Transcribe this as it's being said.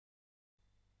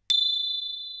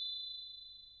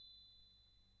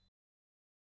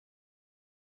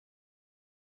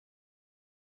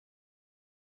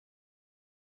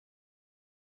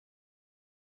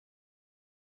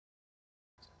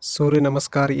सूर्य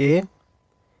नमस्कार ये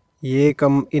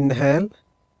एकम इनहेल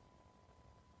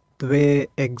द्वे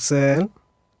एक्सेल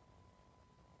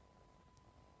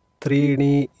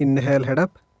त्रीणि इनहेल हेड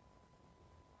अप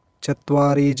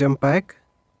चत्वारि जंप बैक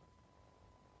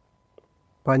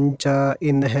पंच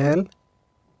इनहेल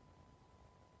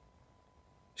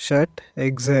षट्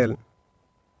एक्सेल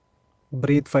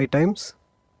breathe 5 times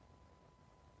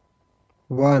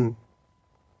 1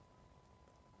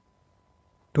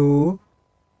 2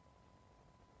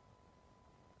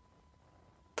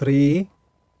 3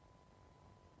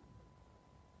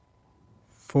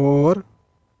 4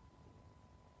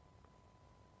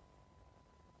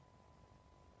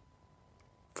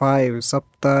 5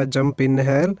 सप्त जंप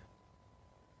इनहेल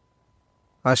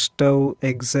अष्टौ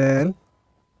एक्सेल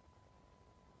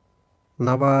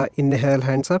नव इनहेल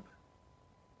हैंड्स अप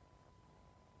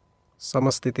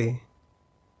समस्थिति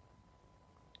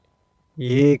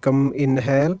एकम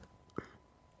इनहेल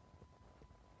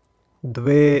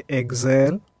द्वे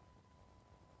एक्सेल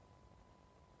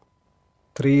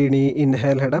त्रीणि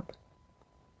इनहेल हेड अप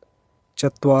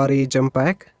चत्वारि जंप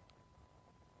बैक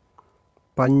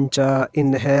पंच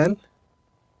इनहेल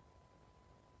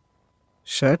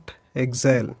षट्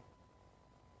एक्सेल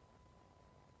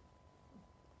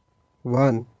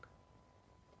 1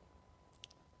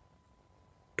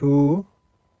 2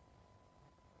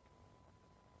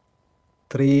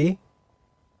 3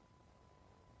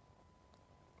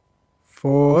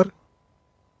 4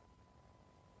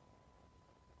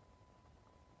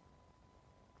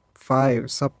 5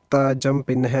 सप्त जंप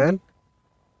इनहेल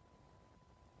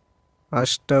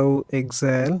अष्टौ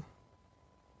एक्सेल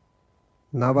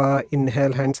नव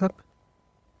इनहेल हैंड्स अप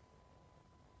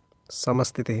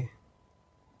समस्थिति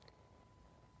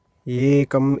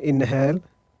एकम इनहेल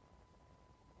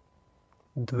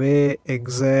द्वे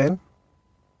एक्सेल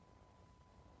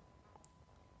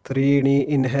त्रीणि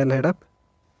इनहेल हेड अप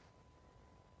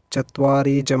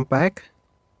चत्वारि जंप बैक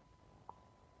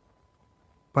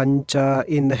पंच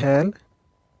इनहेल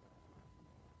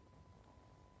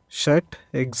षट्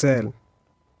एक्सेल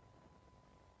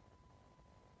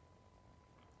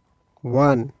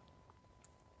 1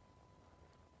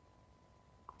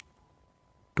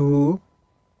 2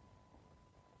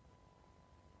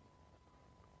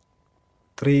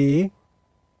 3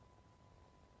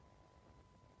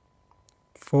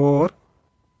 4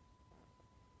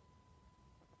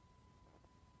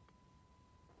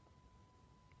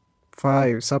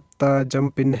 5 सप्त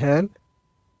जंप इनहेल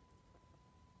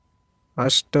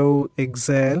अष्टौ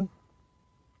एक्सेल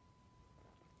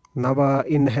नव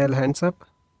इनहेल हैंड्स अप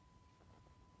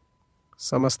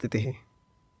समस्थिति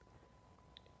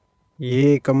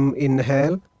एकम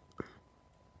इनहेल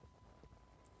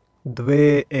द्वे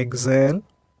एक्सेल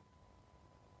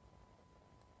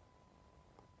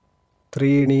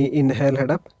त्रीणि इनहेल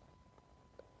हेड अप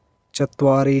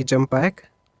चत्वारि जंप बैक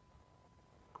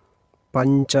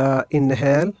पंच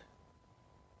इनहेल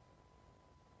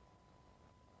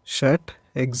षट्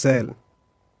एक्सेल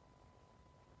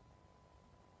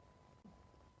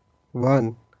 1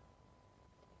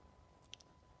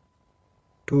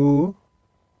 2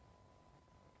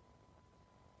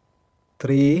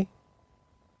 3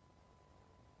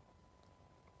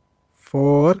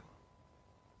 4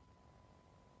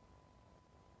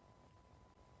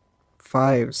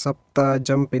 5 सप्त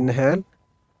जंप इनहेल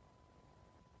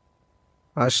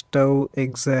अष्टौ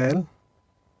एक्सेल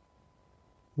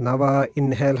नव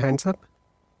इनहेल हैंड्स अप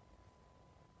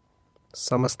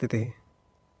समस्थिति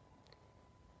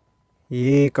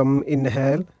एकम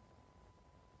इनहेल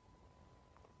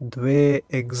द्वे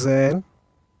एक्सेल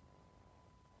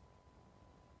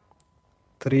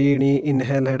त्रीणि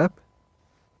इनहेल हेड अप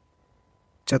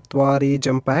चत्वारि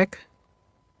जंप बैक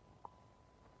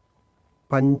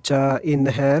पंच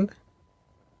इनहेल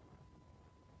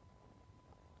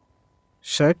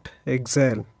षट्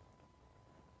एक्सेल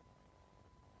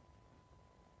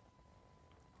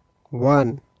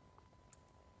 1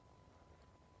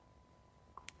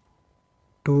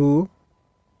 2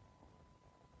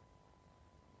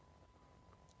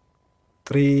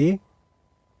 3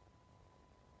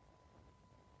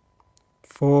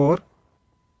 4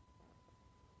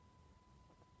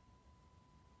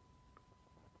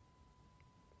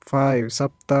 5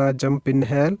 सप्त जंप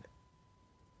इनहेल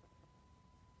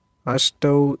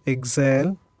अष्टौ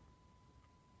एक्सेल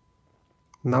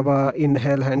नव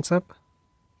इनहेल हैंड्स अप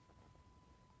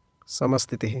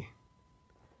समस्थिति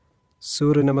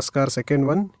सूर्य नमस्कार second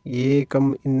one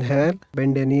Ekam inhale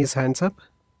bend your knees hands up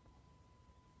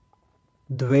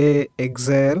द्वे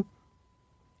एक्सेल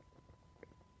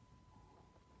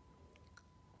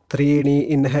त्रीणि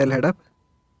इनहेल हेड अप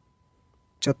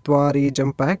चत्वारि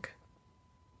jump back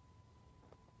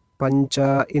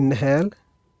Pancha inhale,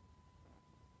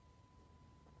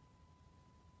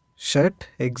 Shat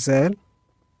exhale,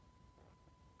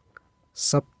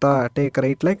 Sapta take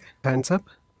right leg, hands up,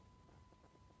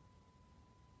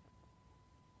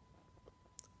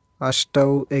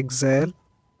 Ashtav exhale,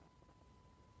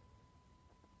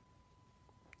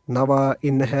 Nava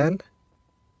inhale,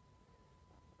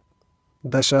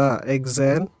 Dasha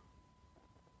exhale,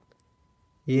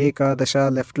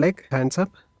 Ekadasha left leg, hands up,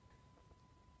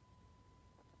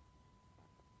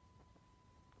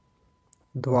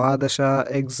 Dvadasha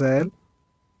exhale,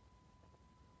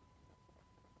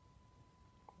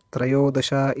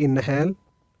 Trayodasha inhale,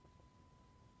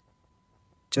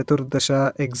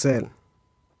 Chaturdasha exhale.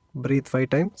 Breathe 5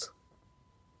 times.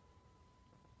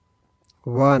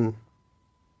 1,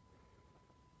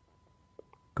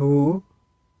 2,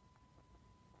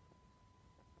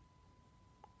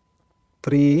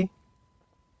 3,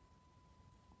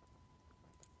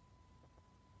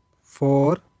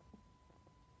 4,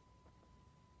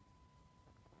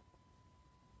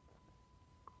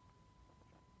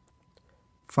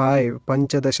 5.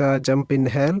 Panchadasha jump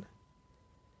inhale,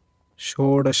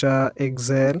 Shodasha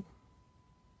exhale,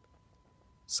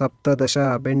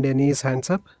 Saptadasha bend your knees, hands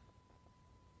up,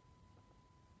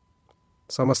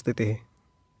 Samastiti.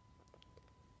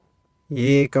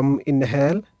 Ekam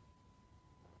inhale,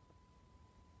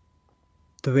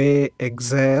 Dve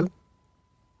exhale,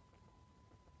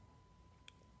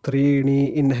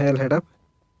 Trini inhale, head up,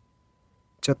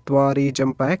 Chatwari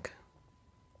jump back,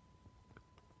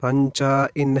 Pancha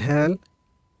inhale,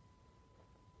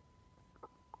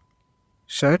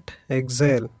 Shat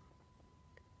exhale,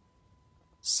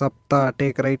 Sapta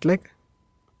take right leg,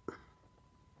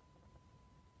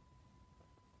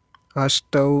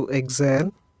 Ashtav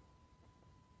exhale,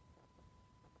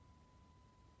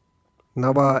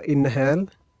 Nava inhale,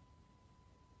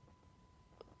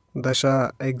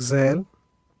 Dasha exhale,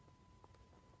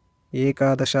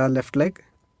 Ekadasha left leg,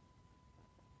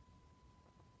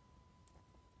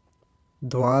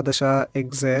 Dvadasha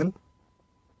exhale,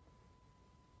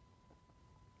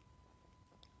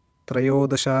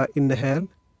 Trayodasha inhale,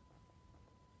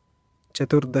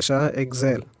 Chaturdasha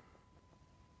exhale.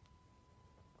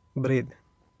 Breathe.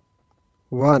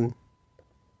 1,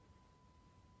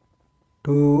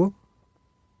 2,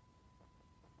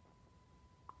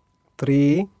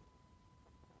 3,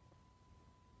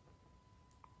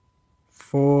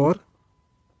 4,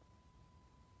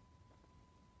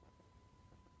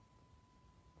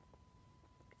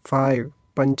 5.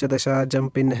 Panchadasha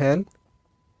jump inhale,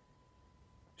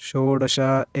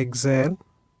 Shodasha exhale,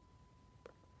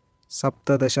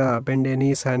 Saptadasha bend your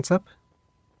knees, hands up,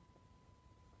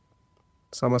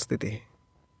 Samastiti.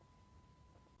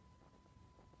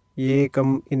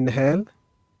 Ekam inhale,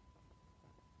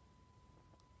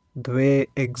 Dve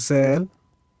exhale,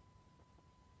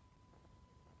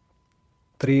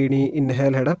 Trini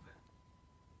inhale, head up,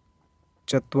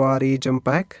 Chatwari jump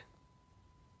back,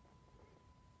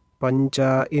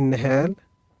 Pancha inhale,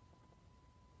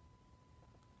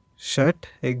 Shat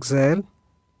exhale,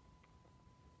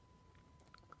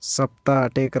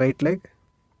 Sapta take right leg,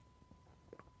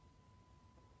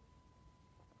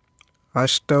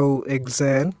 Ashtav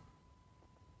exhale,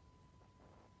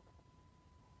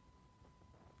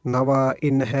 Nava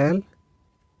inhale,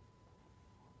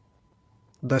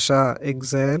 Dasha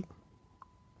exhale,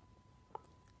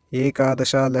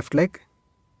 Ekadasha left leg,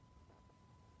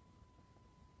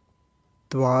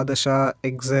 Dvadasha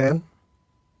exhale,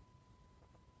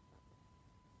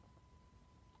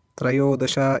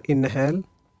 Trayodasha inhale,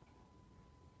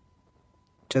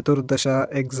 Chaturdasha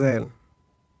exhale.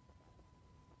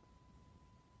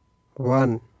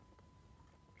 1,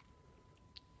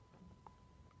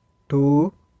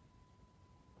 2,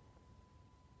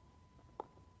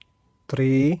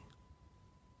 3,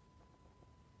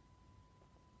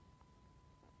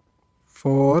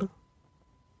 4,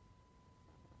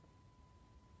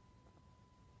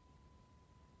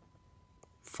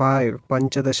 5.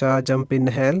 Panchadasha jump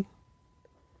inhale,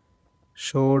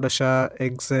 Shodasha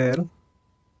exhale,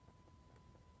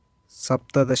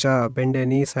 Saptadasha bend your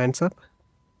knees, hands up,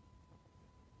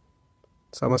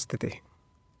 Samastiti.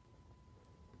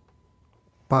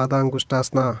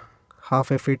 Padangustasana,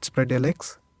 half a feet, spread your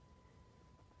legs.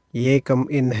 Ekam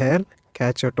inhale,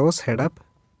 catch your toes, head up.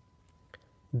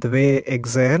 Dve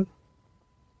exhale,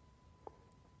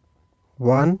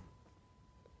 1,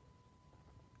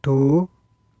 2,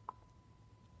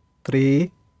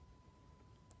 3,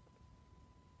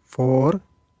 4,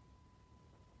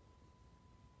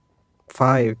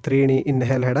 5. Trini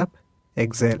inhale, head up,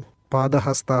 exhale.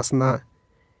 Padahastasana,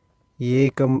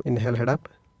 Ekam inhale, head up,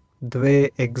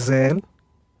 Dve exhale,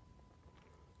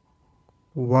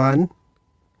 1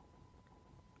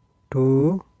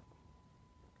 2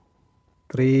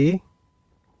 3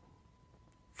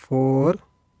 4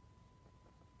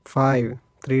 5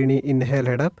 त्रीणि inhale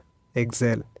head up,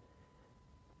 exhale.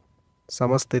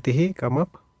 समस्थितिः come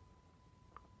up.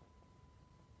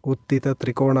 उत्थित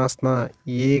त्रिकोणासना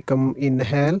Ekam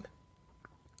inhale,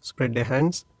 spread your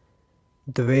hands.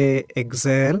 द्वे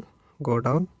exhale, go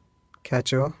down,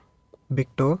 catch your big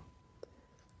toe.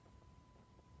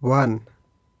 1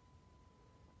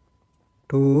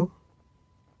 2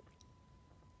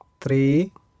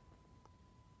 3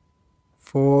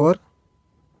 4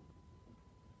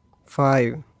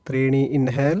 5 त्रीणि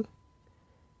inhale,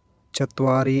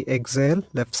 चत्वारि exhale,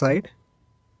 left side,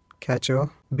 catch your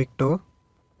big toe.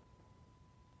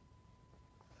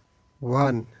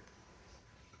 1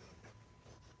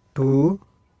 2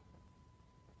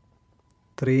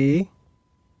 3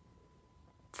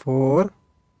 4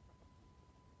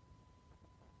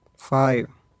 5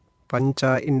 punch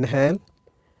inhale,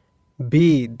 B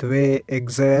द्वे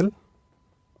exhale,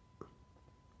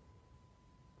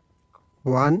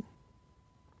 1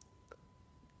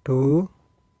 2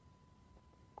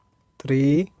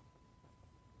 3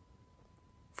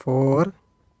 4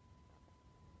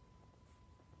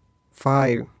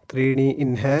 5 त्रीणि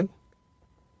inhale,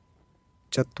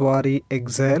 चत्वारि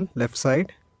exhale, left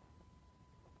side,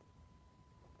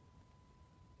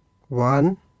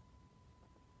 1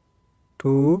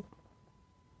 2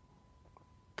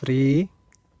 3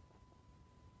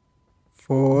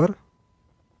 4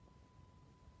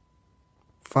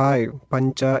 5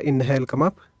 पंच inhale, come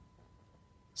up.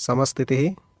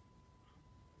 समस्थितिः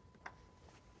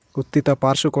उत्थित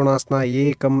पार्श्वकोणासना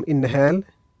एकम inhale,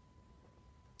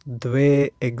 द्वे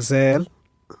exhale,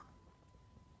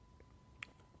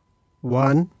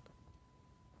 1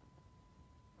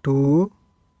 2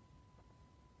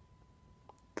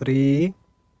 3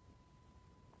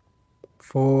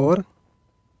 4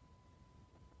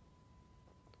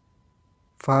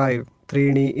 5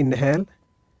 त्रीणि inhale,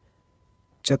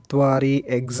 चत्वारि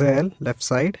exhale, left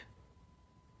side,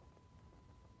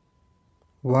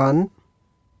 1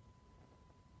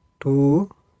 2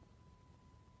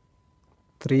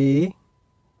 3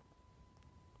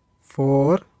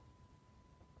 4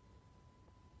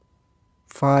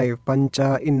 5 पंच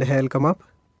inhale, come up.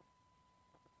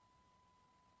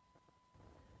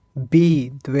 B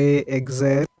द्वे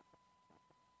exhale,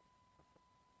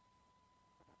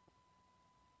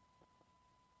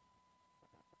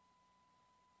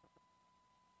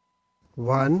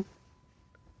 1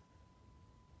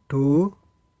 2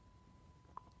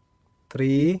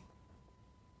 3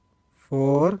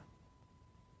 4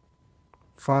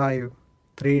 5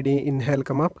 त्रीणि inhale,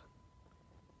 come up.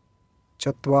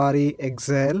 चत्वारि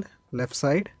exhale, left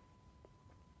side,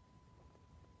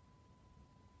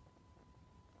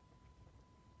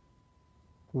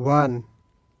 1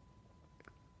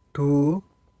 2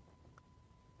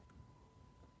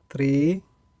 3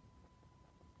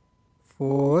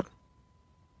 4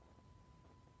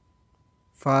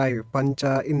 5 punch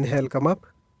inhale, come up.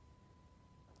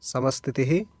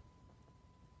 समस्थितिः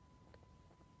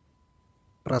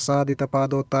प्रसादित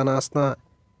पादोत्तानासना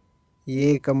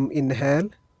Ekam inhale,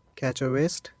 catch your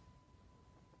waist,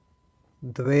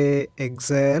 द्वे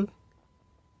exhale,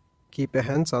 keep your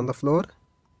hands on the floor,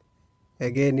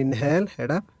 again inhale,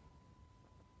 head up,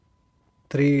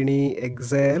 त्रीणि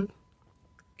exhale,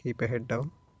 keep your head down,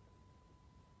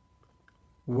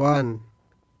 1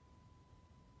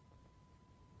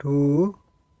 2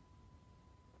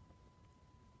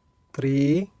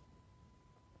 3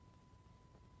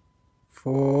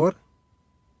 4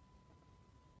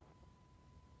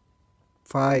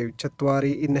 5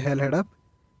 चत्वारि inhale, head up,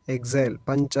 exhale,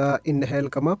 pancha inhale,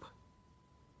 come up.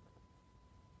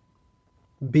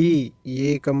 B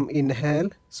Ekam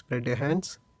inhale, spread your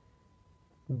hands,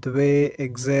 द्वे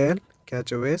exhale,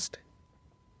 catch your waist,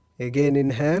 again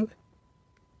inhale,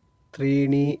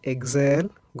 त्रीणि exhale,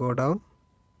 go down,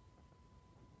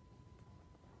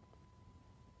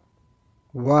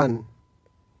 1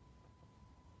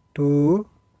 2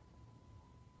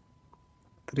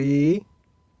 3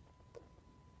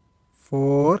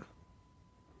 4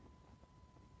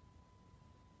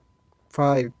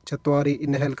 5 चत्वारि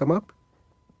inhale, come up,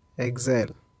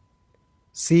 exhale.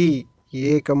 C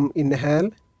एकम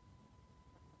inhale,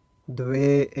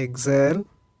 द्वे exhale,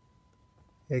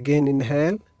 again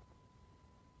inhale,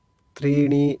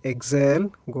 त्रीणि exhale,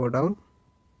 go down,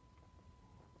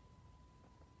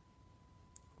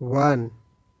 1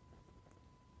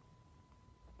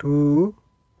 2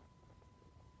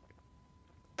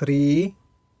 3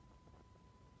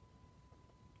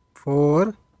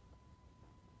 4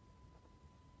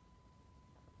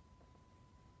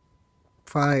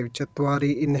 5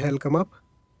 चत्वारि inhale come up,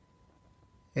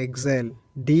 exhale.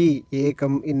 D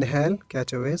ekam inhale,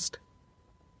 catch a waist.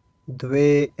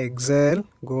 Dve exhale,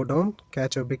 go down,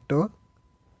 catch a big toe.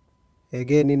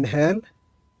 Again inhale.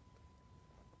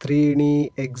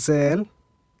 Treeni exhale,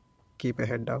 keep a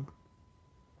head down.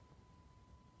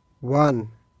 1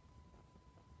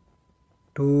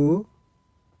 2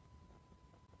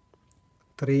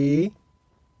 3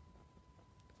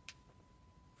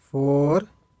 4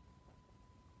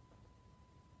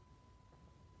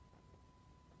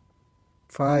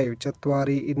 5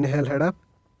 चत्वारि inhale head up,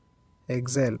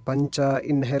 exhale. Pancha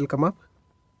inhale come up,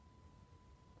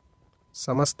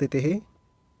 समस्थितिः.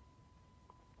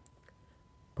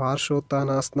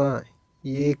 पार्श्वोत्थानासना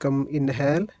एकम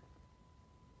inhale,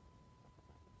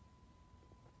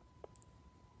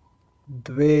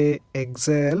 द्वे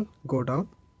exhale, go down.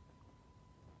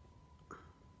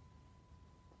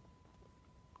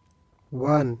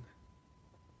 1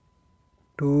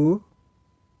 2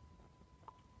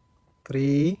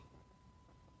 3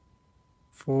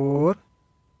 4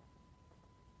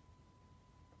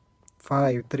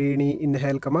 5 त्रीणि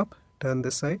inhale come up, turn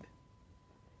this side.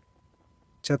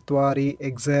 चत्वारि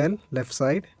exhale, left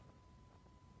side.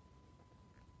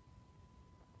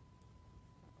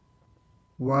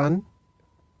 1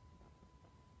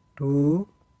 2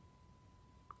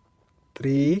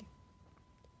 3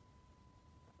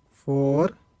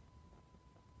 4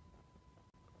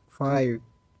 5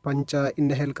 पंचा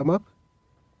inhale come up,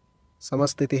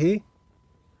 समस्थितिः.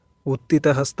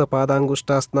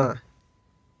 उत्थितहस्तपादाङ्गुष्ठासना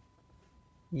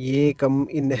एकम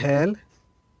inhale,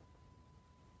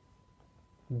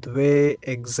 द्वे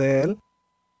exhale.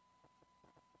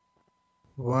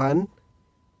 1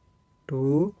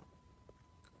 2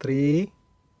 3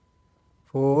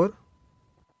 4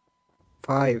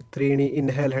 5 त्रीणि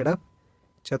inhale head up,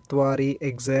 चत्वारि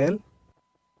exhale.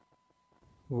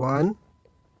 1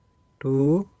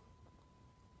 2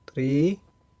 3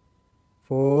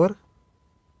 4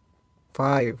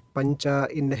 5 पंचा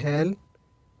inhale,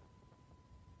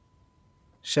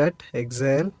 षट्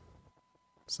exhale.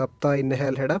 सप्त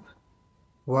inhale head up,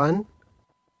 1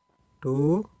 2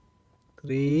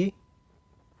 3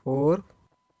 4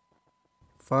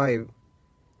 5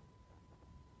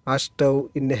 अष्टौ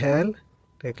inhale,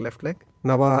 take left leg.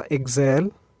 नव exhale,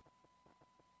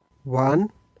 1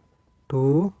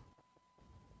 2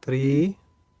 3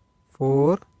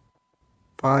 4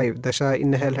 5 दश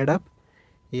inhale head up,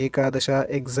 एकादश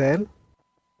exhale.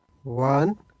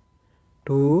 1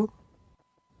 2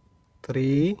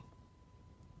 3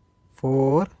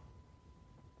 4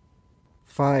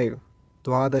 5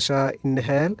 द्वादश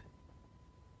inhale,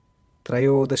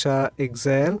 त्रयोदश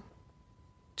exhale.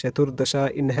 चतुर्दश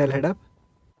inhale head up,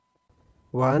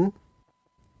 1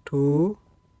 2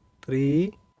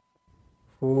 3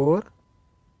 4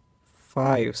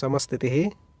 5 समस्थितिः.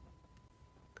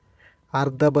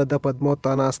 अर्धबद्ध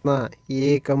पद्मोत्थानासना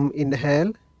एकम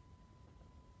inhale,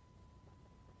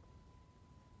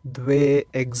 द्वे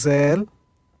exhale.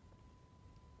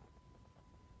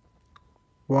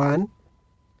 1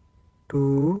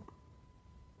 2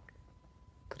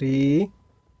 3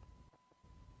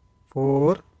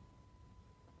 4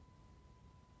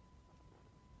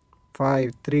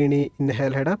 5 त्रीणि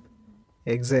inhale head up,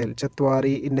 exhale.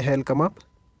 चत्वारि inhale come up,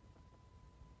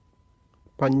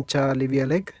 पंचा leave your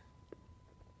leg.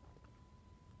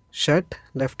 षट्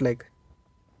left leg.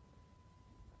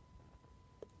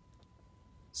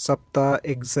 सप्त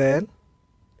exhale.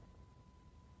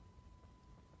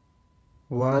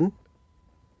 1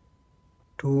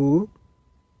 2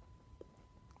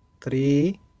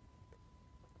 3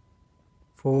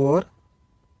 4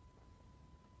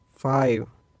 5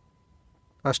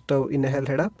 अष्टौ inhale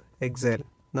head up, exhale.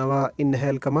 नव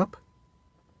inhale come up,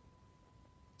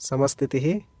 समस्थितिः.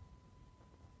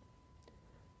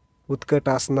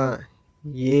 उत्कटासना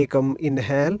एकम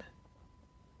inhale,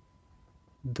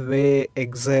 द्वे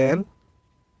exhale.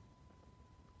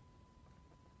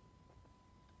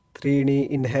 त्रीणि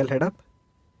inhale head up,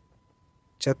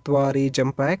 चत्वारि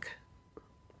jump back.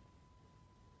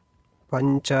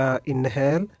 पंच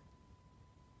inhale,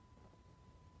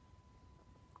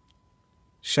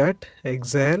 षट्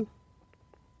exhale.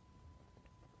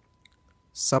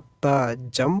 सप्त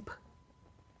jump,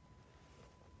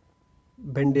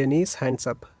 bend your knees, hands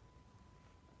up.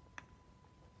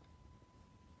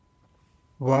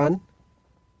 1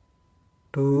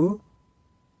 2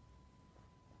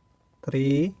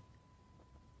 3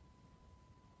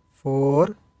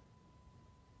 4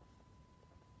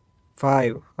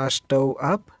 5 अष्टौ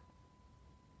up.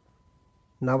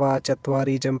 नव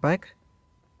चत्वारि jump back.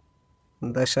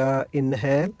 दश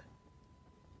inhale,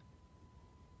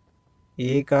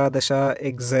 एकादश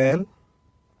exhale,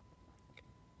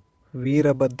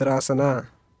 Veerabhadrasana,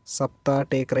 Sapta,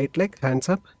 take right leg, hands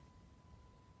up.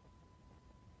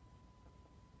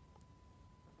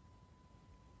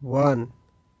 One,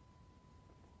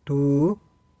 two,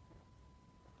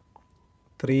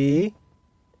 three,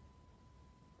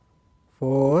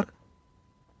 four,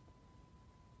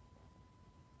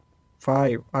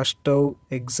 five. Ashtav,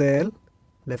 exhale,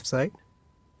 left side.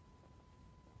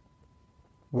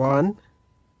 One,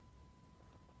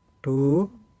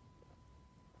 two,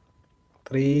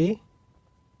 three,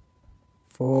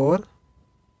 four,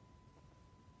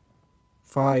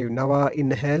 five. Nava,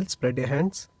 inhale, spread your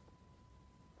hands.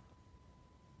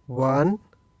 One,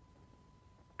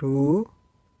 two,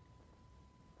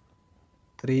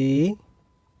 three,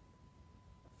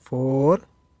 four,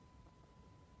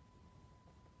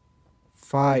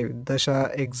 five. Dasha,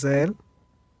 exhale.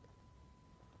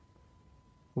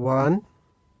 One,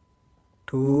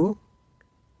 two,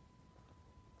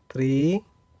 three,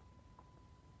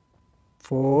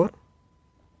 four,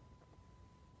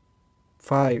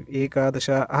 five.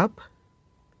 Ekadasha up.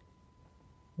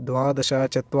 Dwadasha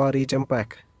chatvari jump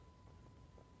back.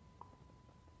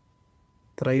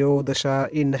 Trayodasha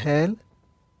inhale.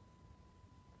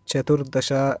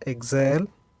 Chaturdasha exhale.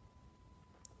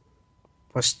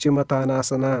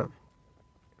 Paschimottanasana.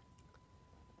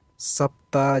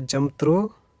 Sapta jump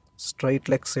through. Straight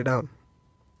leg sit down.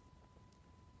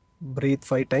 Breathe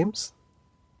 5 times.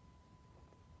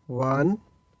 One,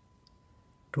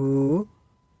 two,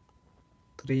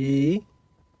 three,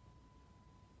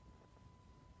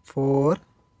 four,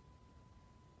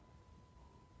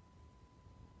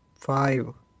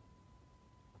 five.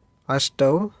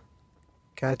 Ashtav,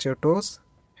 catch your toes,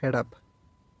 head up.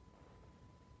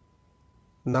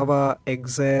 Nava,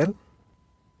 exhale.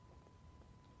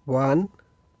 One,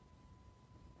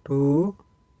 two,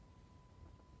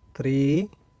 three,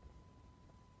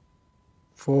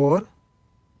 four,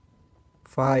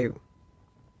 five.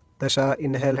 Dasha,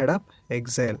 inhale, head up,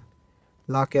 exhale.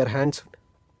 Lock your hands.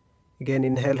 Again,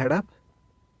 inhale, head up.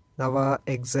 Nava,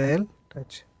 exhale,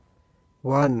 touch.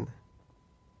 One,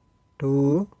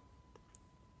 two,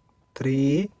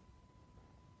 three,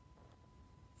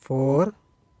 four,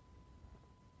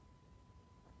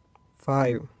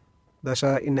 five.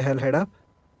 Dasha, inhale, head up,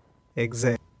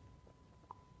 exhale.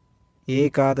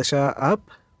 Ekadasha up.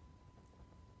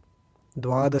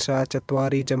 Dwadasha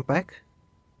chatvari jump back.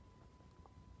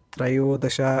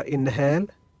 Trayodasha inhale.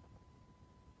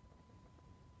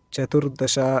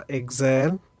 Chaturdasha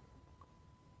exhale.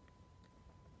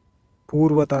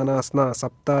 Purvattanasana,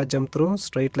 Sapta jump through,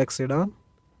 straight leg sit down.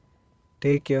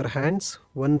 Take your hands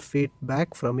 1 feet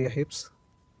back from your hips.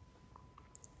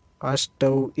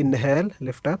 Ashtav, inhale,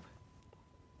 lift up.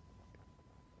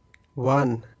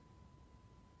 One,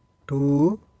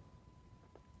 two,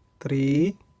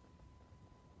 three,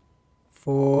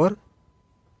 four,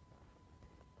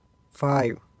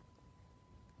 five.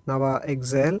 Nava,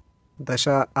 exhale.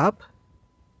 Dasha up.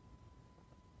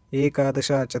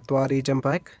 Ekadasha chatvari jump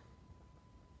back.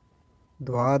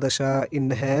 Dwadasha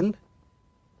inhale.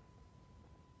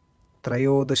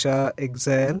 Trayodasha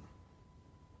exhale.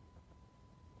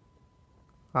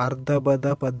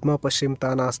 Ardhabada Padma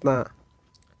Paschimottanasana.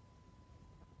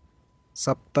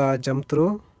 Sapta jump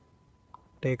through.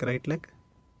 Take right leg.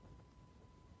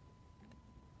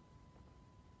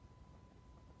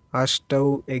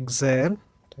 Ashtav exhale.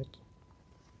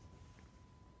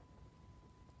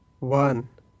 One,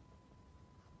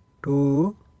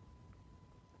 two,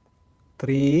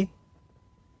 three,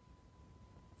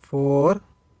 four,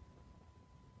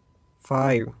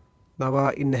 five.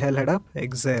 Nava, inhale, head up,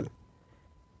 exhale.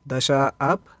 Dasha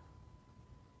up.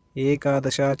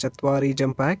 Ekadasha chatvari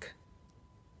jump back.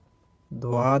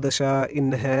 Dwadasha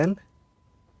inhale.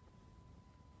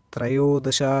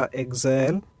 Trayodasha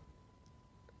exhale.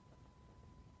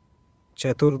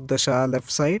 Chaturdasha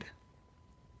left side.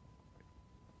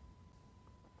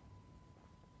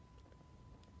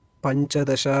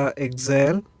 Panchadasha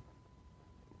exhale.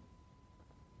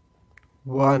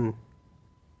 One,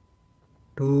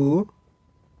 two,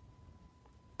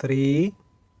 three,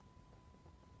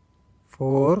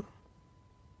 four,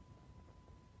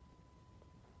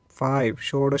 five.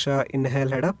 Shodasha inhale,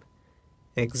 head up,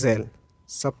 exhale.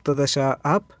 Saptadasha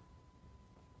up.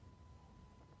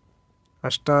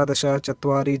 Ashtadasha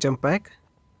chatvari jump back.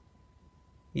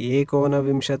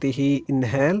 Ekonavimshatihi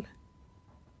inhale.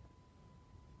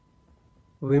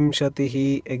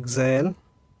 Vimshatihi exhale.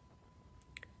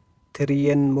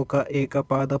 Thiriyan Mukha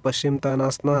Ekapada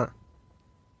Paschimottanasana.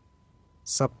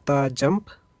 Sapta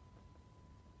jump.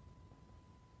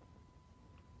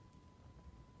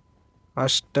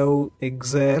 Ashtau,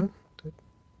 exhale.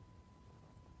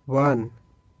 1,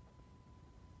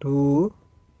 2,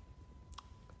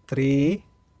 3,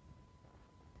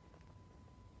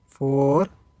 4,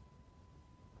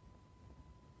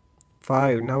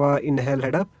 5. Now inhale,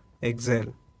 head up,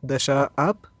 exhale. Dasha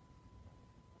up.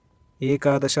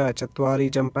 Ekadasha, Chatwari,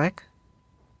 jump back.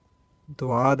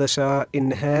 Dwadasha,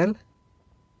 inhale.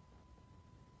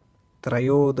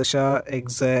 Trayodasha,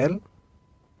 exhale.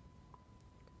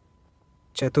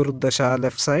 Chaturdasha,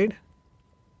 left side.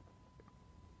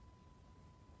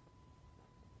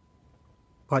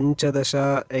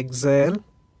 Panchadasha, exhale.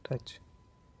 Touch.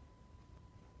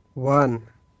 1,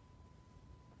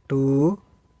 2,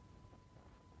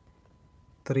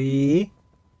 3,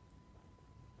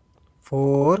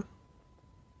 4,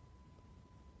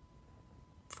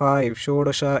 5.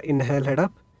 Shodasha, inhale, head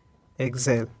up,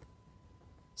 exhale.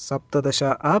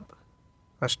 Saptadasha up.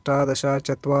 Ashtadasha,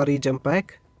 Chatwari, jump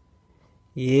back.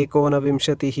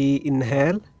 Ekonavimshatihi,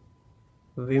 inhale.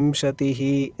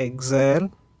 Vimshatihi, exhale.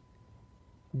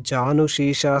 Janu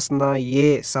Shishasana,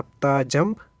 ye, sapta,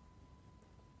 jump.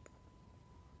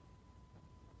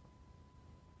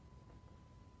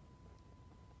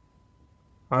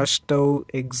 Ashtau,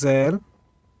 exhale.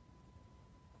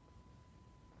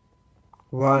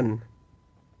 1,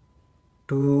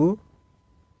 2,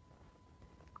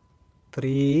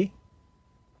 3,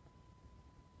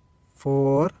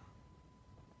 4,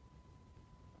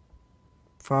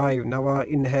 5. Now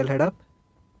inhale, head up,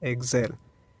 exhale.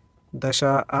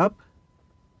 Dasha up.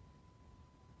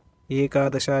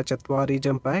 Ekadasha, Chatwari,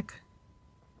 jump back.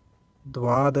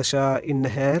 Dwadasha,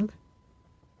 inhale.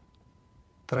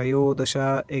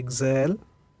 Trayodasha, exhale.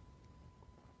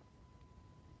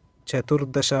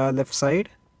 Chaturdasha, left side.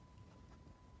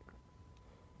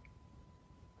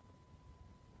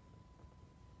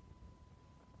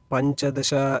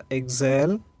 Panchadasha,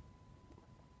 exhale.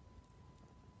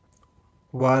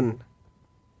 1,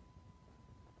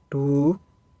 2,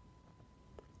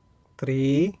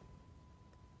 3,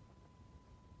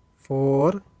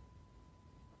 4,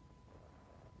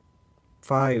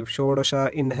 5.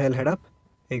 Shodasha, inhale, head up,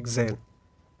 exhale.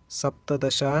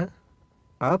 Saptadasha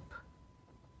up.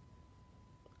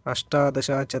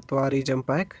 Ashtadasha, Chatwari, jump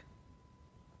back.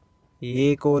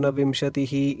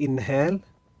 Ekonavimshatihi, inhale.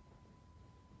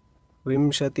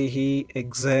 Vimshatihi,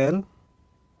 exhale.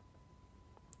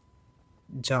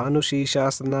 Janu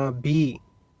Shishasana, B,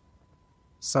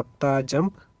 sapta,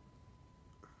 jump.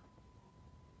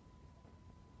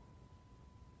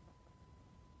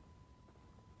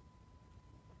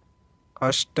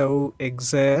 Ashtau,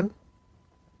 exhale.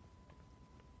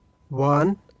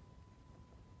 1,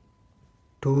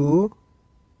 2,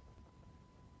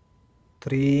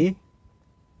 3,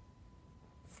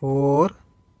 4,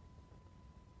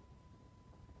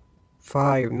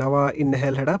 5. Now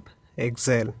inhale, head up,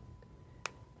 exhale.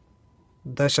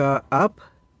 Dasha up.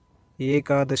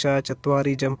 Ekadasha,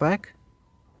 Chatwari, jump back.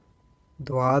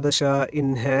 Dwadasha,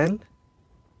 inhale.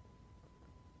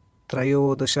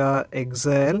 Trayodasha,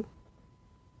 exhale.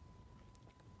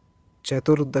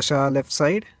 Chaturdasha, left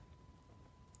side.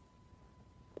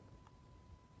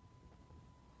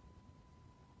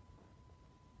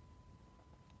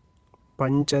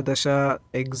 Panchadasha,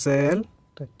 exhale.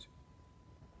 Touch.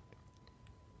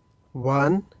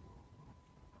 1,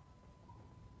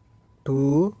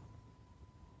 2,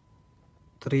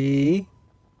 3,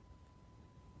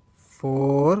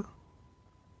 4,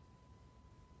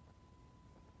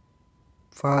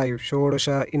 5.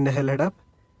 Shodasha, inhale, head up,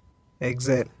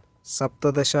 exhale.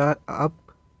 Saptadasha up.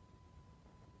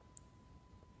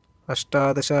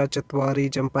 Ashtadasha, Chatwari,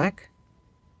 jump back.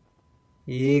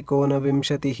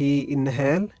 Ekonavimshatihi,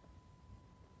 inhale.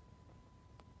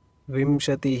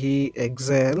 Vimshatihi,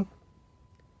 exhale.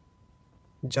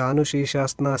 Janu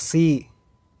Shishasana, C,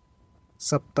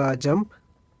 sapta, jump.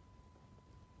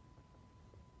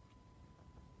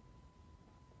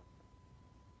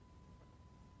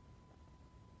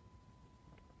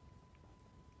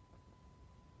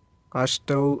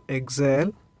 Ashtau,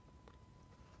 exhale.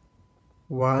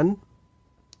 1,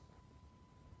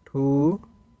 2,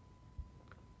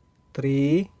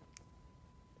 3,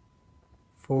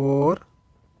 4,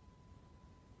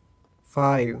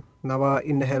 5. Now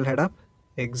inhale, head up,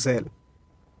 exhale.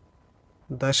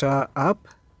 Dasha up.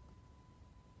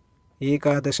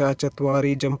 Ekadasha,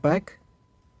 Chatwari, jump back.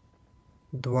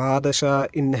 Dwadasha,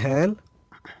 inhale.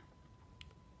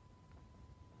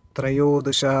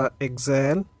 Trayodasha,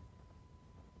 exhale.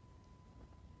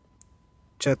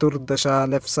 Chaturdasha,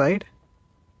 left side.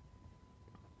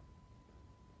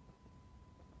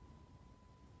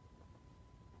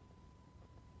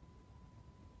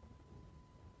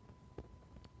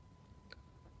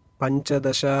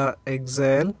 Panchadasha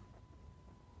exhale.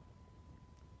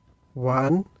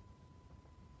 1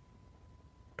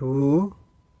 2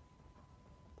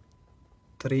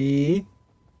 3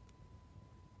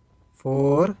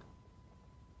 4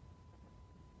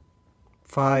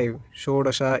 5.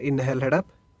 Shodasha inhale, head up,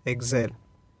 exhale.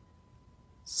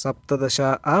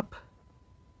 Saptadasha up.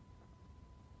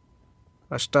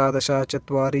 Ashtadasha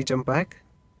chatvari, jump back.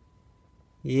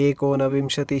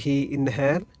 Ekonavimshatihi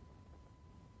inhale.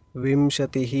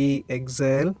 Vimshatihi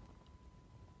exhale.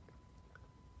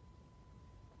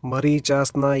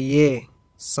 Marichasana ye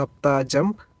sapta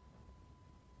jump.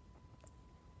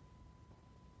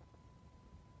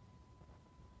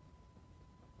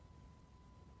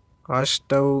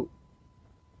 Ashtau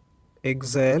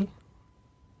exhale.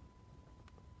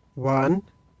 1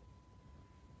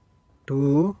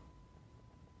 2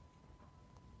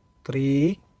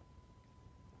 3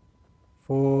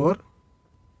 4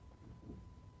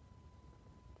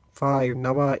 5.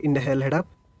 Nava inhale, head up,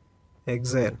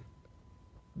 exhale.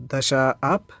 Dasha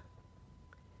up.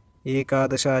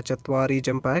 Ekadasha chatvari,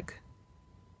 jump back.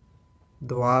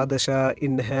 Dvadasha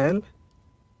inhale.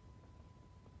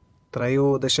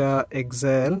 Trayodasha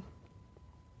exhale.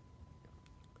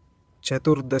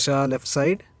 Chaturdasha left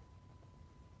side.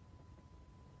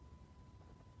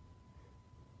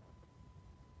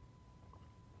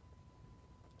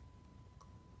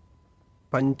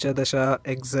 Panchadasha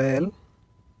exhale.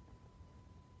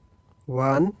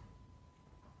 1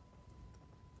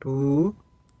 2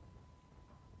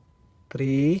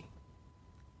 3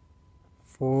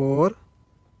 4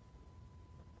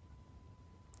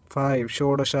 5.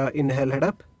 Shodasha inhale, head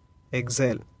up,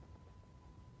 exhale.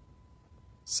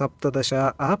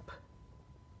 Saptadasha up.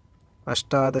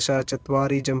 Ashtadasha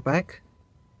chatvari, jump back.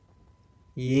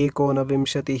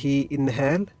 Ekonavimshatihi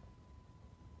inhale.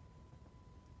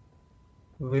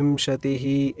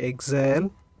 Vimshatihi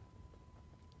exhale.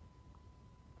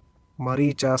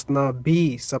 Marichasana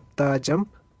B sapta jump.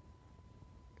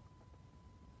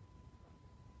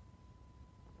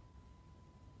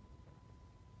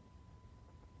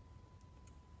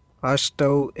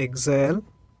 Ashtau exhale.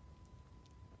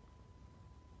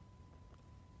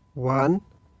 1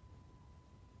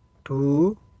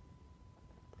 2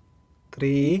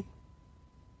 3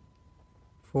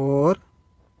 4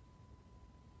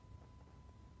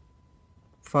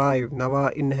 5.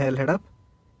 Nava inhale, head up,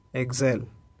 exhale.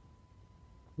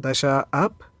 Dasha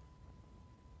up.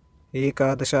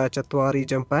 Ekadasha chatvari,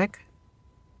 jump back.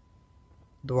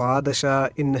 Dvadasha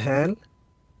inhale.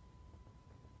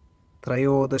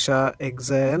 Trayodasha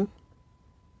exhale.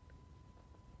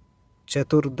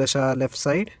 Chaturdasha left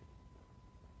side.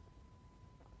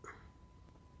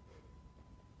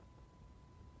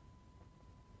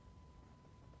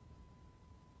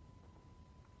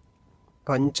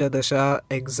 Panchadasha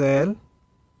exhale.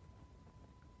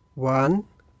 1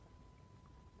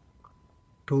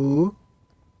 2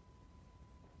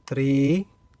 3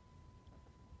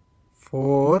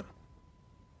 4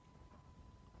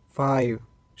 5.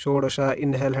 Shodasha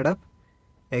inhale, head up,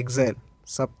 exhale.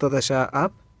 Saptadasha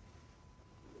up.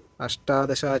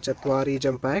 Ashtadasha chatvari,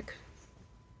 jump back.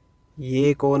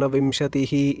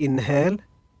 Ekonavimshatihi inhale.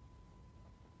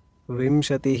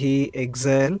 Vimshatihi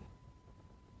exhale.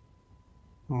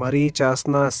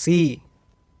 Marichasana C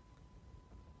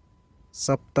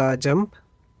sapta jump.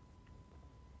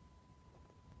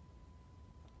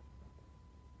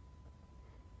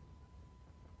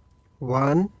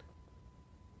 One,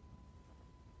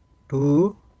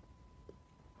 2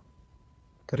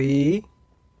 3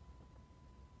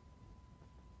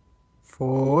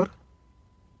 4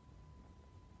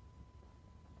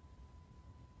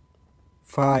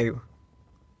 5.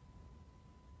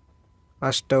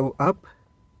 Ashtau up.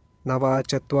 Nava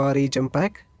chatvari, jump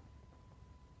back.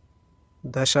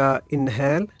 Dasha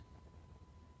inhale.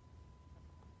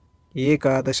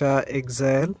 Ekadasha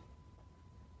exhale.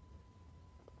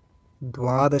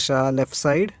 Dvadasha left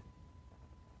side.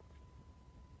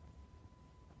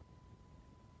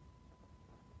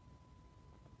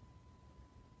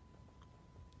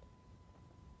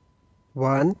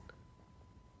 One,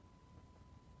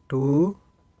 2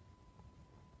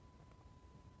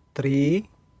 3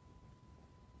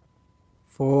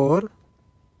 4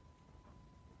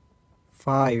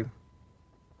 5.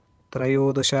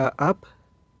 Trayodasha up.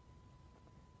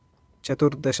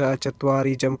 Chaturdasha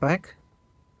chatvari, jump back.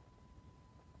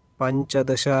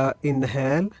 Panchadasha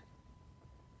inhale.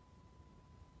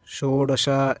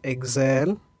 Shodasha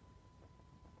exhale.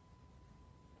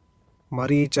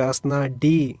 Marichasana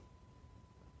D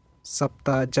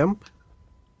sapta jump.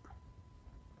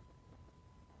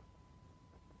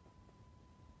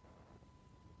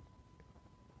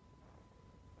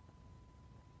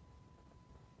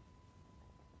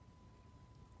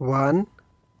 1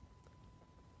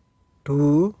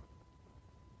 2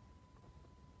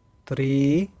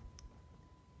 3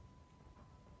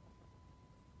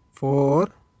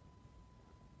 4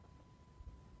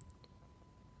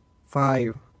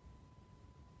 5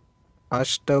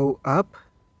 अष्टौ up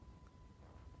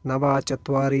नव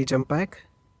चत्वारि jump back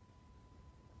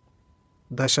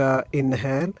दश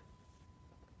inhale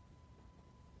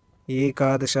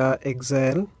एकादश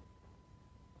exhale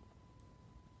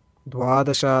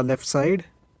द्वादश left side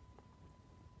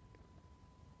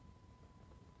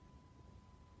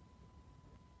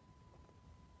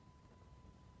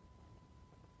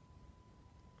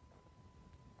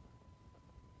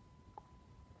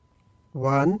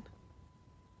 1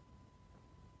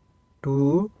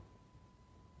 2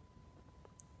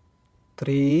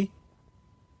 3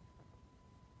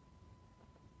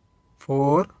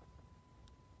 4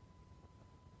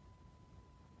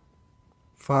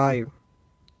 5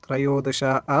 त्रयोदश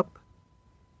up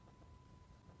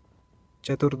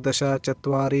चतुर्दश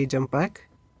चत्वारि jump back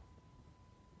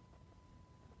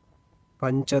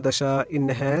पंचदश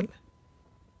inhale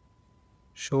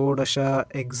षोडश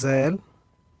exhale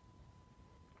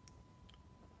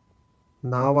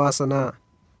नावासना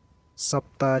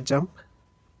सप्त jump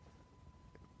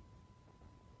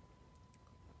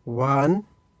 1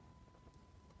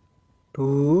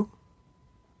 2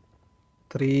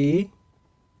 3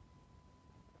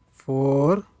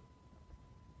 4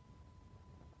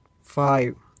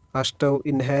 5 अष्टौ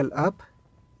inhale up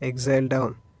exhale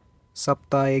down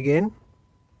सप्त again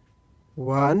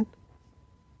 1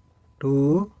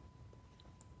 2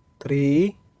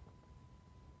 3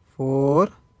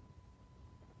 4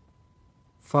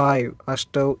 5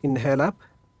 अष्टौ inhale up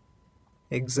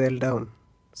exhale down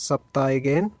सप्त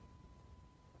again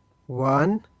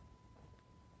 1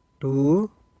 2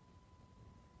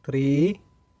 3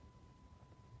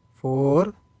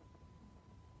 4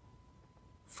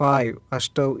 5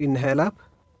 अष्टौ inhale up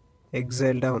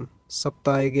exhale down सप्त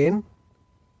again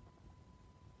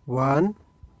 1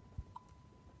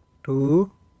 2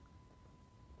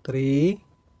 3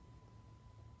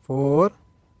 4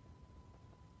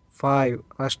 5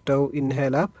 अष्टौ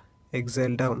inhale up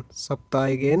exhale down सप्त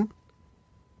again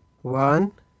 1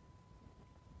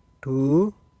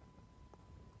 2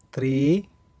 3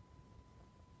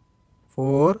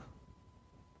 4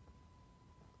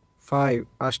 5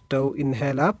 अष्टौ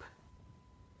inhale up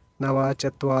नव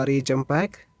चत्वारि jump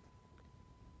back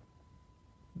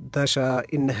दश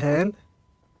inhale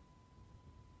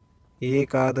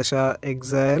एकादश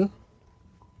exhale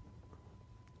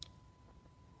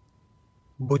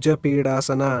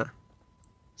भुजपीडासना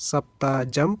सप्त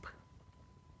jump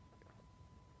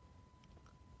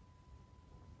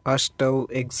अष्टौ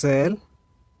exhale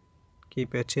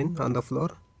keep your chin on the floor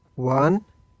 1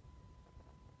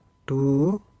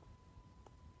 2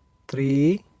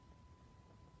 3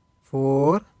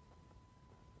 4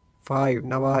 5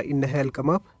 nava inhale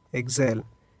come up exhale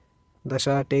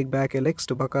dasha take back your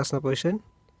legs to bakasana position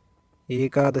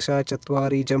ekadasha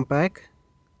chatvari jump back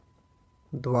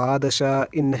द्वादश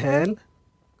inhale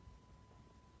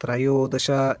त्रयोदश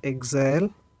exhale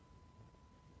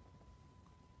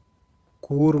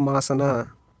Kurmasana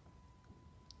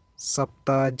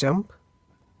सप्त jump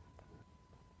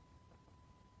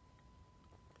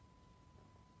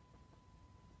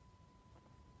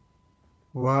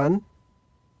 1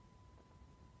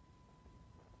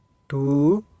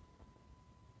 2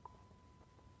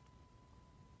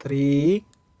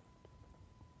 3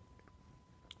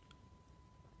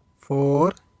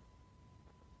 4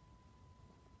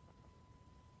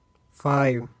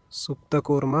 5 Supta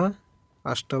Kurma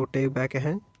Ashtau take back a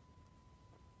hand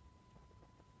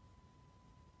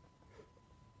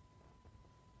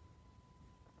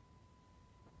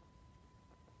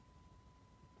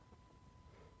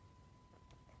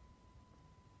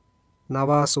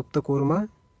Nava Supta Kurma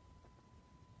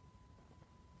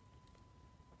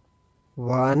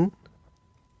 1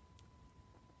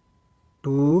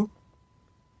 2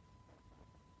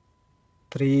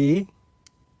 3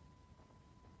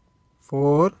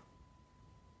 4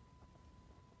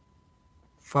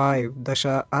 5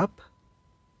 Dasha up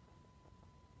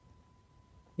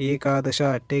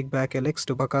Ekadasha take back your legs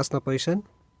to Bakasana position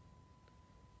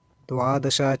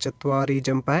Dvadasha Chatvari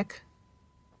jump back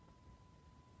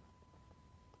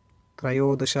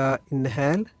Trayodasha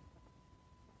inhale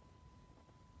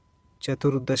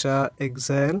Chaturdasha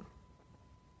exhale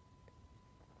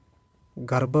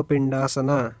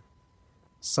Garbhapindasana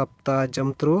Sapta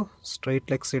jump through straight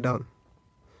leg sit down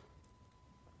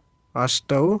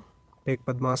Ashtau take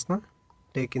Padmasana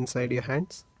take inside your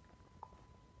hands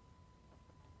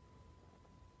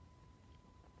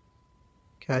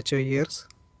Catch your ears.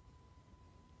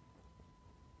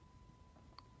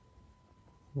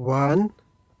 1,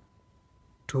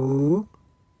 2,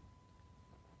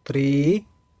 3,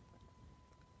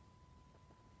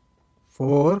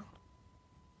 4,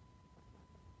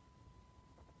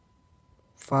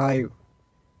 5.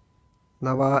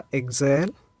 Now exhale.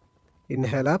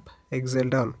 Inhale up, exhale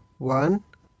down. 1,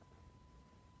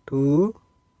 2,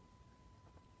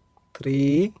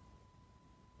 3,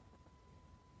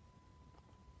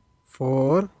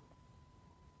 4.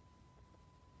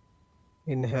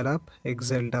 Inhale up,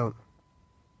 exhale down.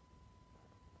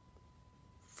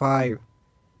 5.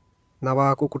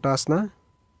 Nava Kukutasana.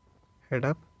 Head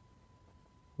up.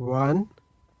 1,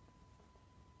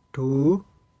 2,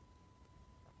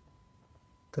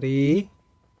 3,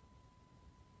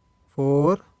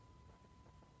 4,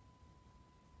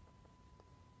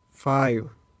 5.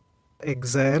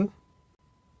 Exhale.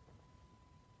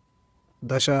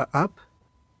 Dasha up.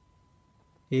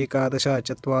 Ekadasha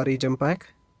Chatwari jump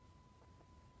back.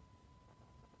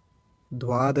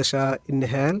 Dwadasha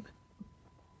inhale.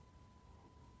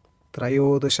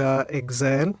 Trayodasha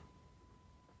exhale.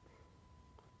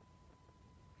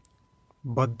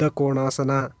 Baddha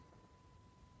Konasana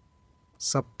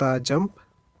Sapta jump.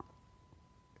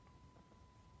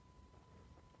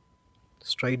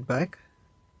 Straight back.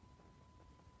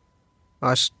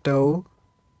 Ashtau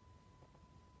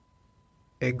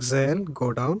exhale,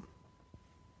 go down.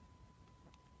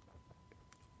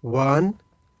 1,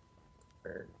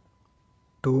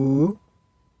 2,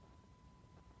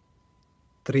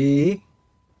 3,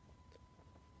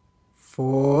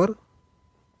 4,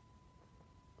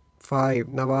 5.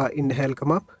 Now inhale,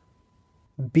 come up.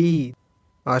 B.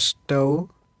 Ashtau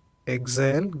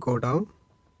exhale, go down.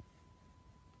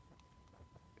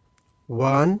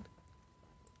 1,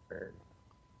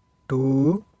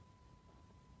 2,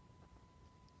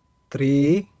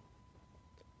 3,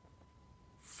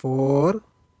 4,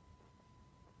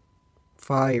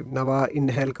 5. Now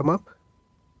inhale, come up.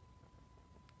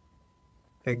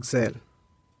 Exhale.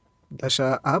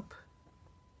 Dasha up.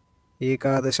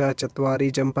 Ekadasha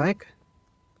Chatwari jump back.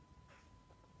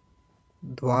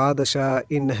 Dwadasha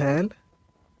inhale.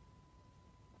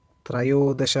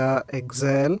 Trayodasha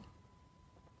exhale.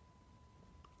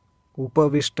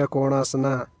 Upavishta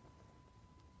Konasana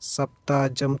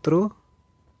Sapta jump through.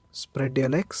 Spread your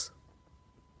legs.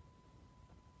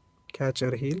 Catch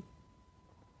your heel.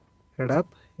 Head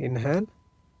up. Inhale.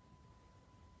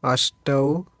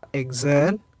 Ashtau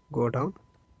exhale. Go down.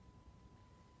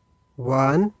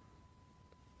 1,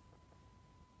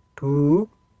 2,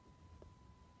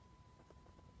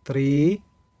 3,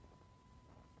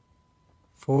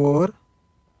 4,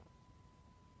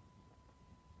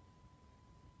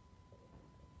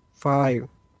 5.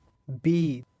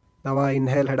 B. Now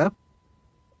inhale, head up.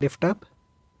 Lift up.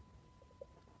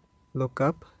 Look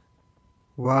up.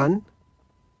 1,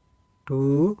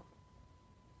 2,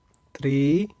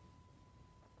 3,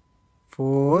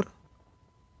 4,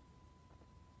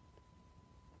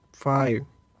 5.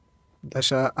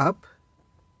 Dasha up.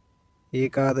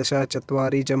 Ekadasha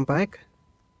Chatwari jump back.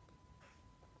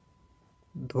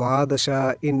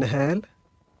 Dwadasha inhale.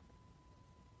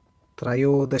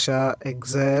 Trayodasha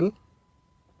exhale.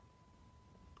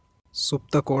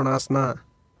 Supta Konasana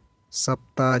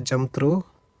Sapta jump through.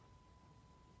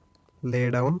 Lay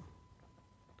down.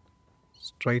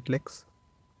 Straight legs.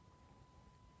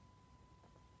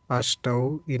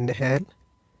 Ashtau inhale.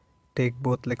 Take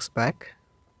both legs back.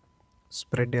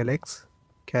 Spread your legs.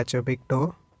 Catch your big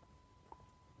toe.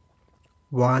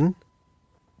 1,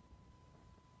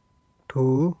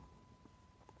 2,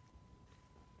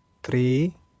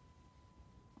 3,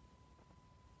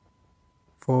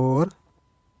 4,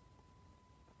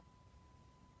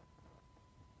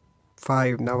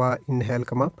 5. Now inhale,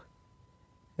 come up.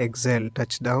 Exhale,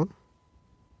 touch down.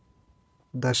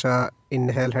 Dasha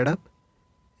inhale, head up.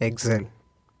 Exhale.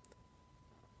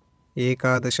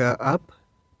 Ekadasha up.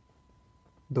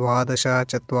 Dwadasha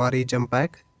Chatwari jump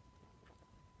back.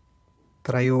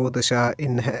 Trayodasha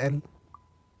inhale.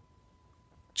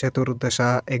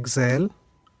 Chaturdasha exhale.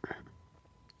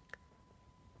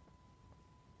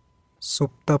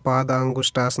 Supta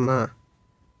Padangushtasana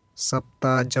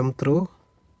Sapta jump through.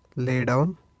 Lay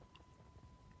down.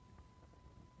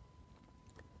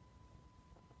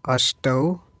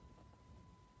 Ashtau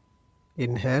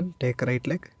inhale, take right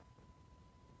leg.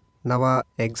 Now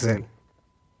exhale.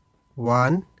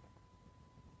 1,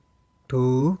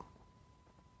 2,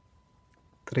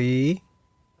 3,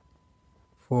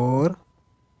 4,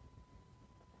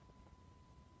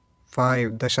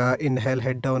 5. Dasha inhale,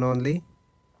 head down only.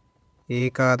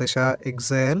 Ekadasha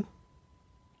exhale.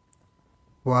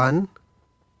 1,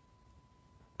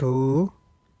 2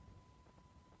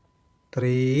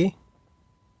 3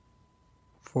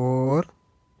 4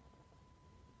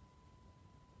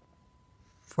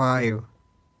 5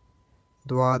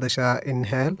 द्वादश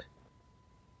inhale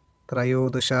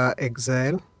त्रयोदश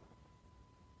exhale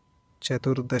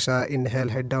चतुर्दश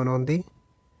inhale head down on the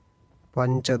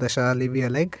पंचदश leave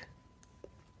your leg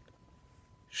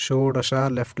षोडश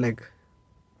left leg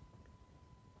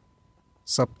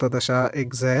सप्तदश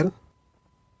exhale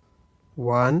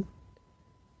 1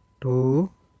 2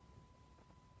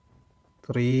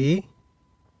 3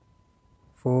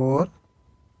 4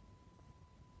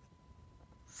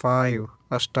 5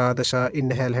 अष्टादश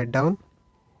inhale head down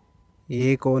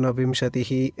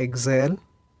एकोनविंशतिः exhale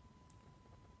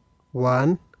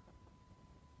 1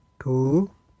 2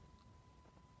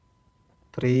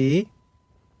 3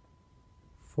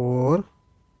 4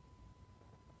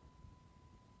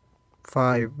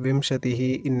 5 विंशतिः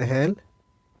inhale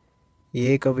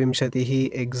एकविंशतिः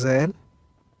exhale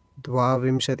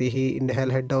द्वाविंशतिः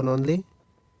inhale head down only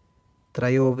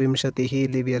त्रयोविंशतिः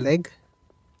leave your leg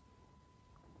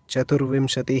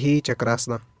चतुर्विंशतिः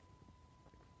Chakrasana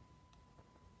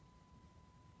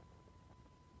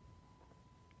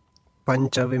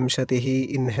पंचविंशतिः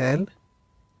inhale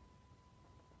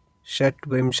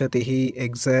षट्विंशतिः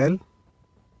exhale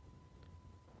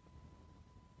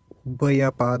उभय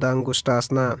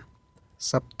पादांगुष्ठासना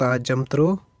सप्त jump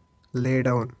through lay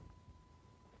down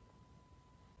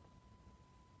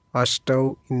अष्टौ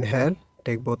inhale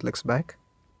take both legs back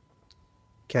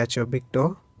catch your big toe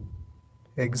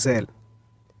exhale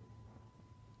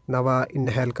nava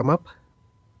inhale come up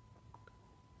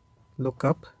look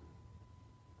up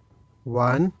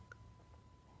 1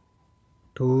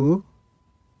 2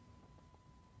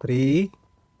 3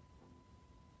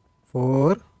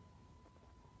 4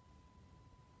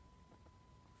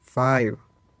 5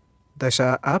 दश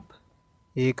up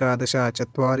एकादश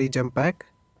चत्वारि jump back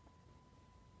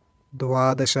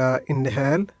द्वादश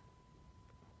inhale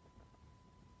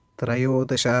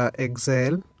त्रयोदश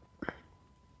exhale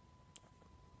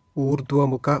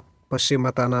ऊर्ध्वमुख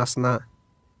पश्चिमतानासना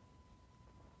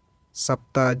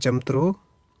सप्त jump through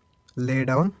lay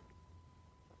down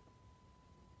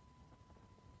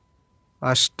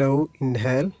अष्टौ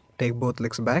inhale take both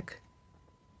legs back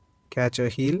catch your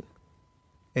heel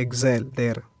exhale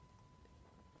there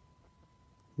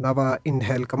nava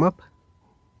inhale come up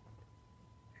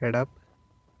head up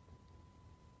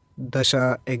dasha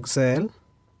exhale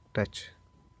touch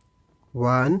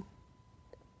 1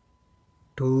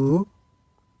 2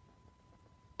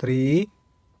 3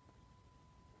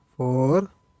 4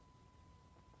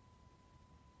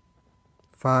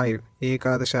 5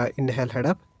 एकादश inhale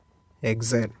head up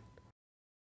exhale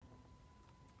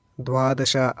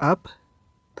द्वादश up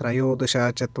त्रयोदश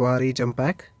चत्वारि jump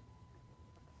back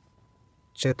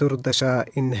चतुर्दश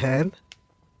inhale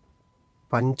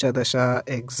पंचदश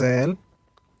exhale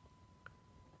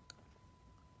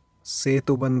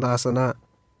सेतुबंधासना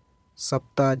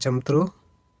सप्त jump through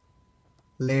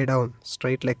lay down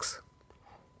straight legs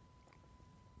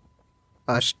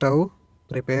अष्टौ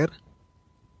prepare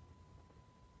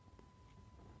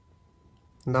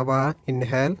nava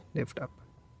inhale lift up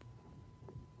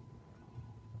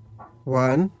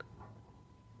 1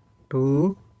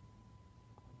 2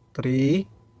 3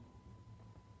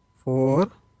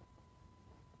 4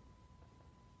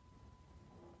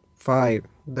 5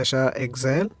 dasha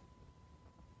exhale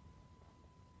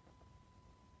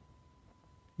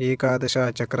एकादश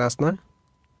चक्रासना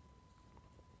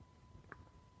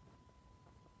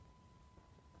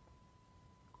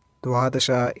द्वादश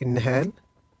inhale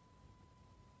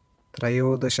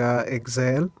त्रयोदश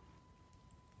exhale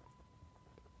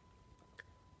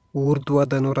ऊर्ध्व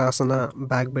धनुरासना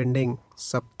back bending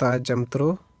सप्त jump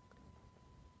through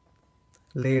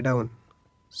lay down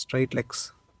straight legs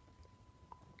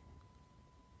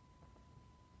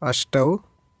अष्टौ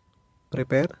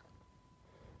prepare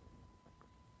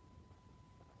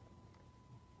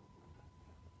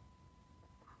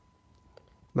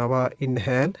nava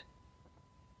inhale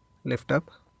lift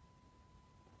up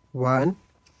 1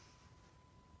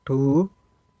 2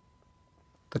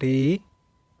 3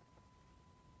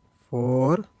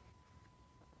 4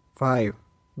 5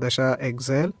 dasha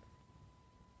exhale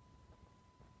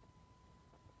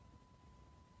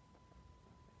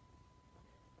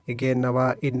again nava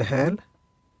inhale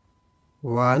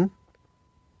 1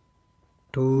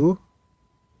 2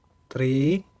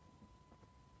 3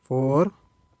 4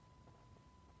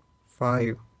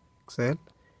 5 exhale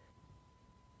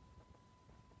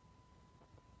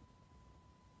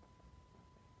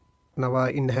nava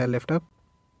inhale lift up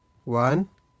 1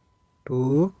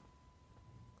 2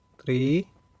 3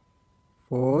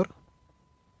 4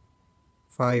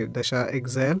 5 dasha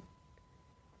exhale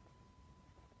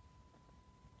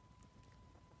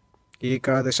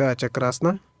ekadasha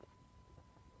chakrasana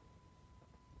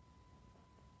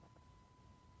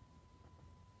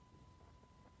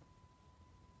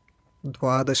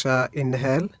dvadasha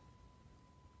inhale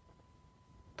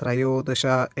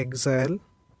त्रयोदशा exhale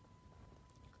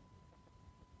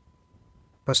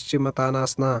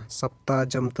Paschimottanasana sapta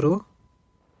jump through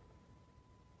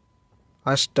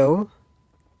Ashtau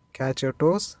catch your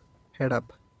toes head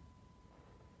up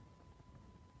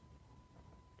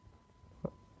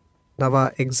Nava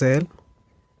exhale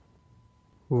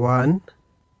 1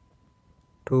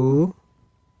 2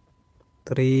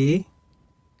 3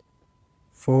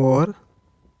 4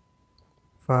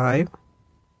 5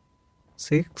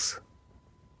 6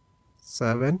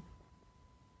 7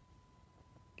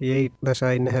 8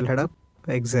 dasha inhale head up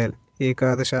exhale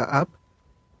ekadasha up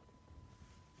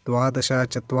dvadasha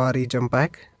chatvari jump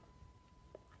back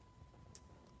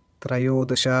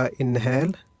त्रयोदशा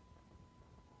inhale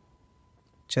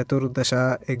चतुर्दशा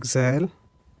exhale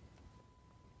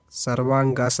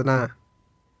sarvangasana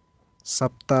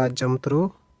sapta jump through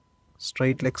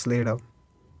straight legs lay down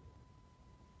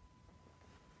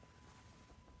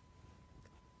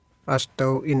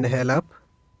ashtau inhale up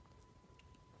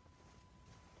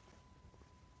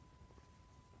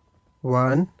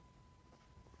 1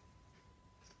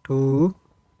 2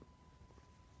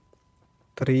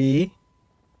 3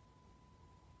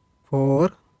 4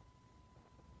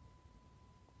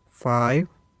 5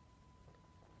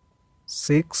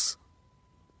 6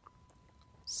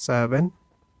 7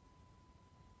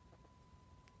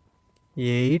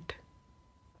 8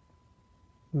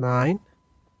 9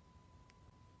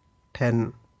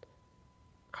 10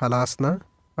 halasana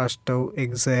ashtau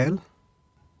exhale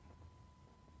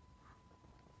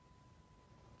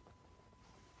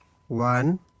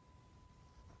 1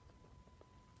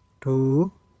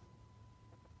 2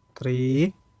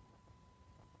 3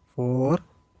 4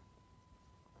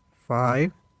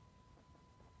 5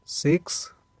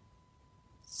 6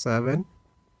 7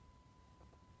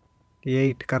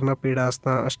 8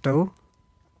 karnapidasana ashtau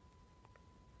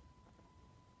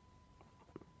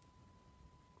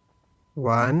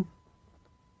 1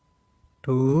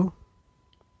 2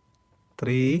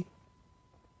 3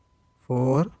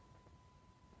 4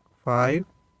 5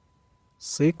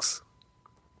 6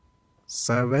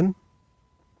 7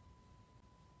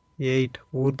 8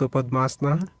 Urdhva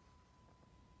Padmasana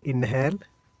inhale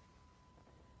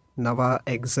Nava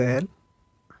exhale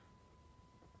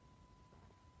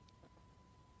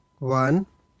 1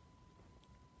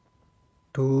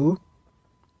 2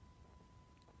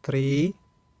 3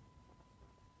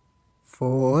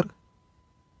 4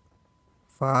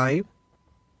 5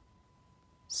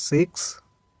 6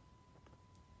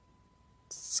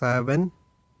 7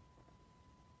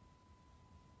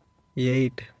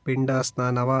 8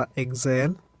 Pindasana Nava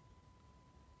exhale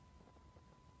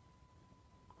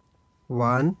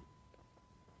 1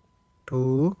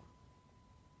 2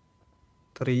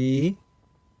 3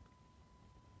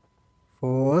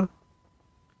 4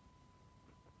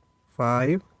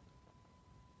 5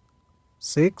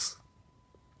 6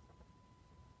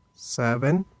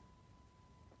 7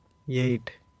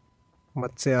 8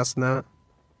 Matsyasana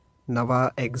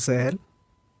Nava exhale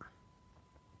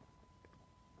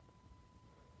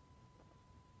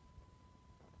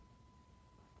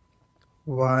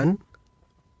 1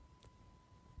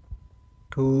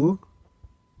 2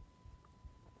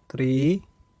 3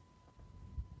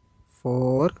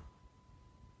 4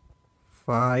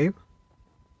 5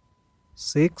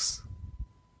 6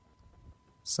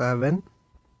 7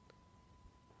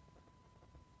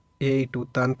 8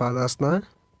 Uttan Padasana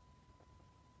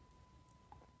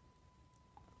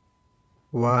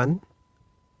 1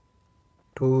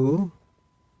 2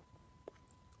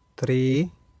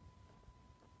 3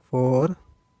 4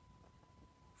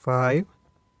 5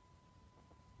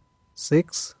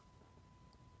 6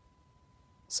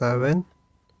 7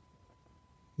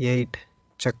 8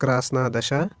 Chakrasana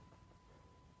Dasha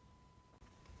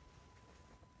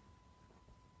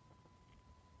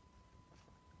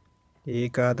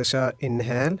Ekadasha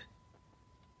inhale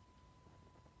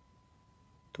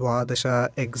Dvadasha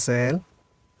exhale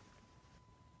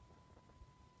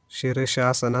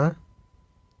Shirishasana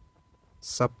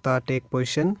Sapta take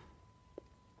position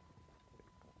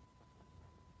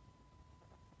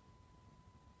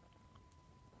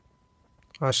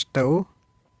Ashtau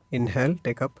inhale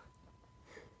take up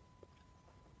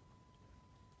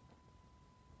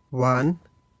 1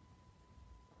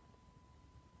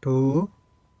 2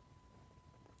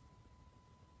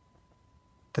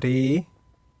 3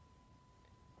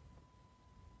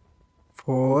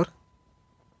 4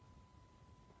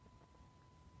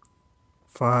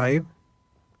 5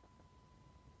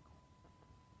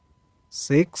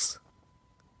 6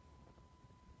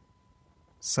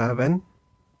 7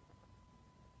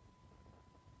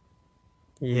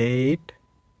 8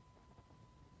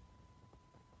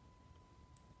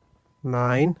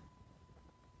 9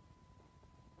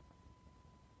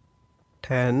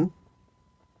 10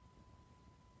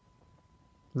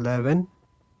 11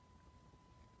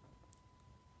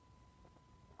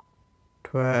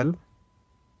 12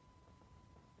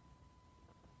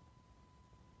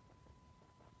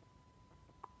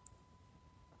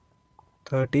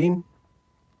 13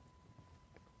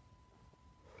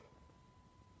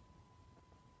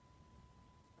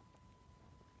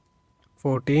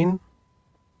 14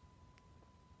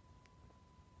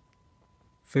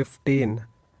 15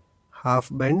 half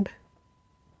bend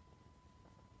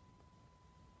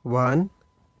 1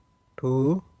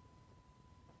 2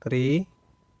 3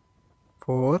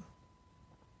 4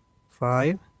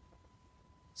 5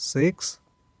 6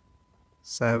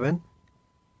 7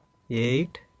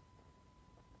 8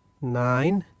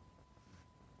 9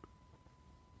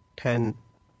 10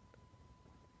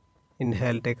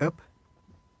 inhale, take up,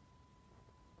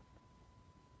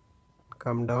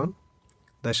 come down,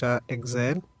 dasha,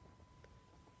 exhale,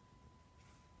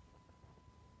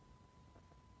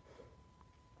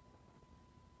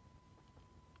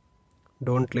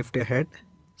 don't lift your head,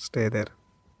 stay there.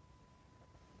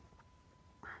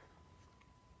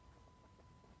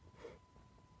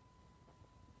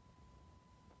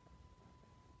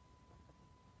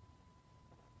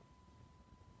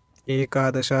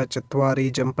 Ekadasha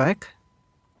Chatwari jump back.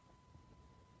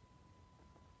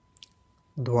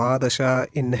 Dwadasha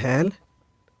inhale.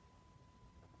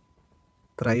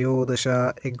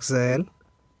 Trayodasha exhale.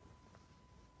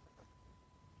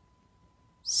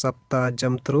 Sapta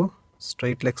jump through,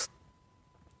 straight legs.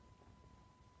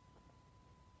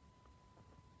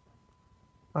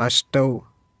 Ashtau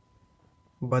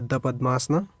Baddha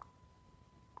Padmasana.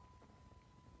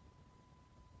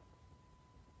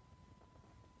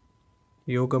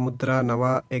 Yoga Mudra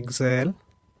Nava exhale.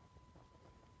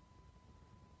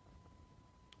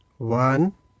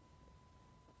 1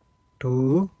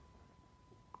 2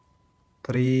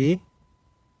 3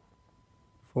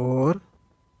 4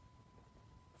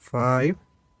 5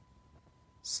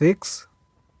 6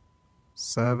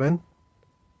 7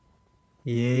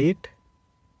 8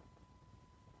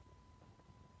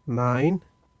 9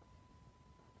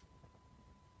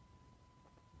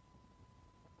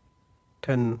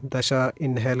 10 Dasha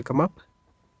inhale, come up.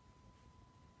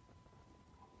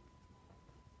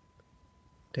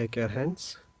 Take your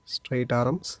hands, straight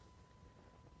arms.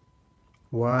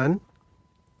 1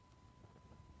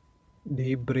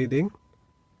 deep breathing.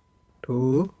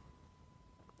 2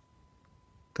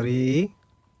 3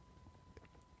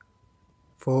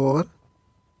 4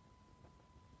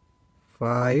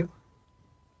 5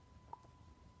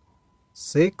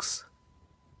 6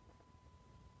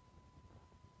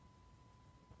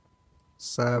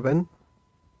 7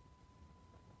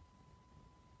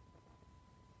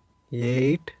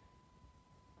 8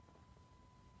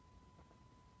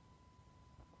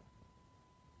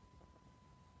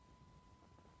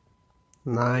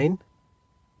 9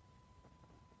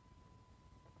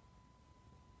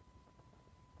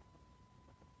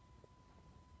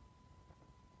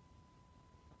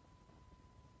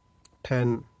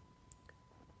 10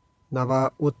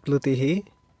 Nava Utplutihi.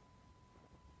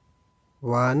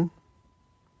 1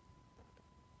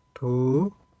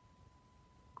 2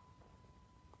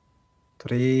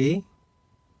 3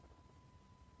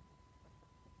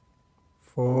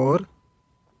 4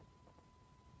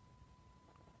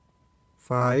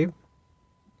 5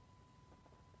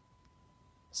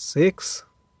 6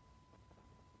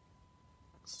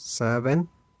 7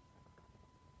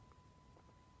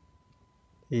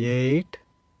 8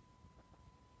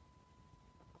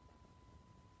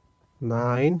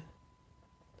 9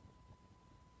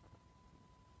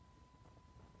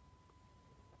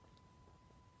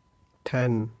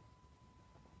 10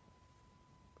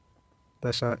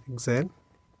 Dasha exhale.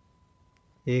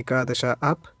 Ekadasha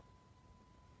up.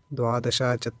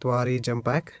 Dwadasha Chatwari jump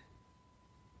back.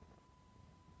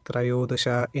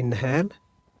 Trayodasha inhale.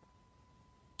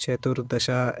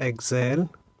 Chaturdasha exhale.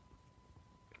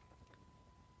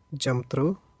 Jump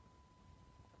through.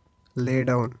 Lay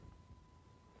down.